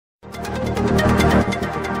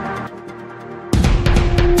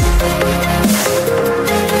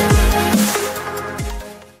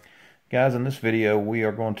Guys, in this video we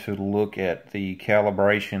are going to look at the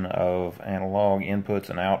calibration of analog inputs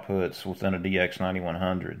and outputs within a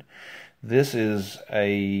DX9100. This is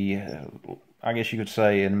I guess you could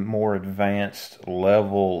say, a more advanced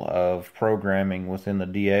level of programming within the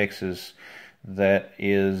DXs that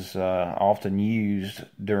is often used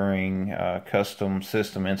during custom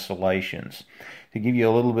system installations. To give you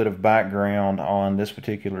a little bit of background on this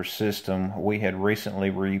particular system, we had recently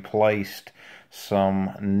replaced some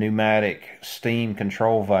pneumatic steam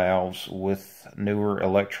control valves with newer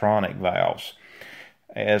electronic valves.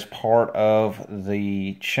 As part of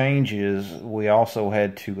the changes, we also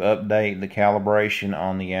had to update the calibration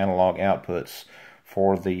on the analog outputs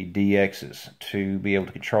for the DXs to be able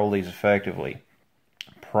to control these effectively.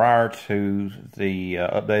 Prior to the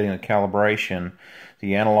updating the calibration,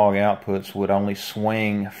 the analog outputs would only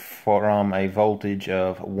swing from a voltage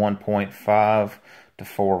of 1.5 to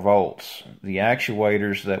 4 volts. The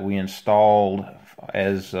actuators that we installed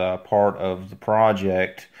as part of the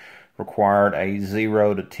project required a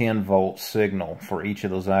 0 to 10 volt signal for each of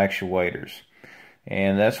those actuators,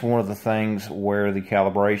 and that's one of the things where the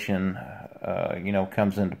calibration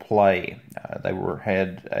comes into play. They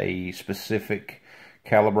had a specific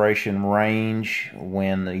calibration range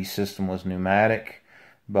when the system was pneumatic,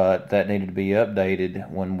 but that needed to be updated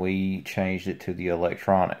when we changed it to the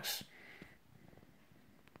electronics.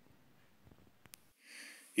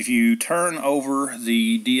 If you turn over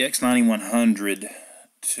the DX9100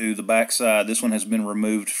 to the back side, this one has been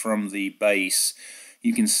removed from the base.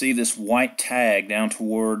 You can see this white tag down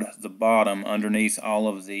toward the bottom underneath all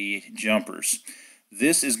of the jumpers.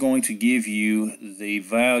 This is going to give you the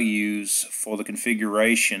values for the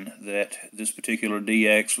configuration that this particular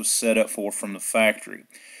DX was set up for from the factory.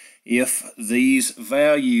 If these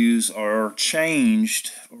values are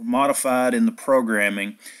changed or modified in the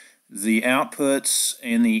programming, the outputs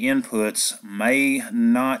and the inputs may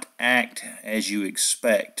not act as you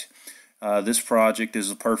expect. This project is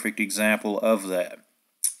a perfect example of that.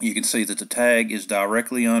 You can see that the tag is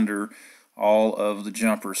directly under all of the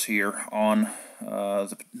jumpers here on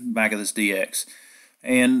the back of this DX.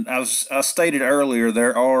 And as I stated earlier,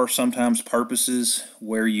 there are sometimes purposes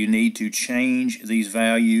where you need to change these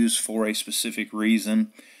values for a specific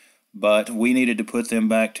reason, but we needed to put them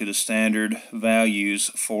back to the standard values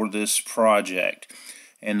for this project.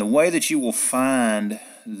 And the way that you will find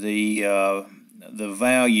the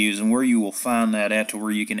values and where you will find that at to where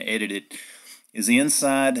you can edit it is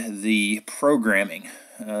inside the programming.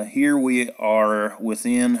 Here we are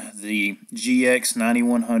within the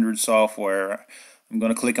GX9100 software. I'm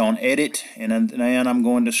going to click on Edit, and then I'm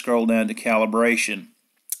going to scroll down to Calibration.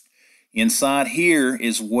 Inside here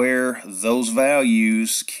is where those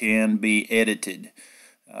values can be edited.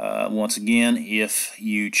 Once again, if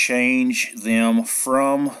you change them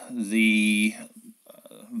from the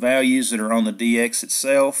values that are on the DX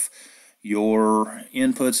itself, your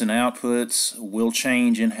inputs and outputs will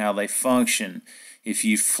change in how they function. If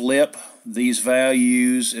you flip these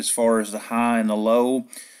values as far as the high and the low,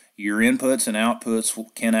 your inputs and outputs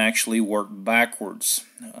can actually work backwards.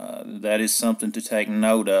 That is something to take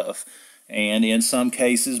note of, and in some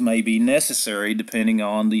cases may be necessary depending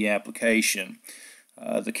on the application.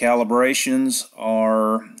 The calibrations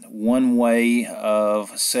are one way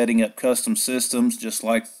of setting up custom systems, just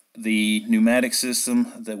like the pneumatic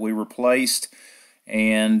system that we replaced.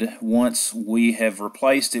 And once we have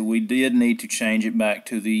replaced it, we did need to change it back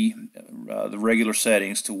to the regular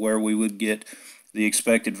settings to where we would get the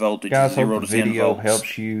expected voltage. Guys, hope the video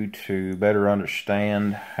helps you to better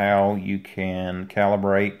understand how you can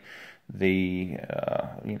calibrate the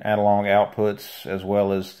analog outputs as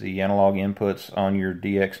well as the analog inputs on your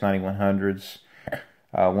DX9100s.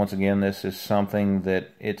 Once again, this is something that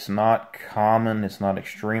it's not common, it's not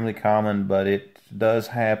extremely common, but it does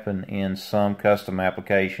happen in some custom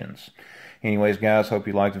applications. Anyways, guys, hope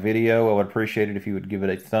you liked the video. I would appreciate it if you would give it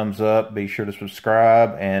a thumbs up. Be sure to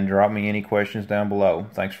subscribe and drop me any questions down below.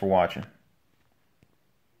 Thanks for watching.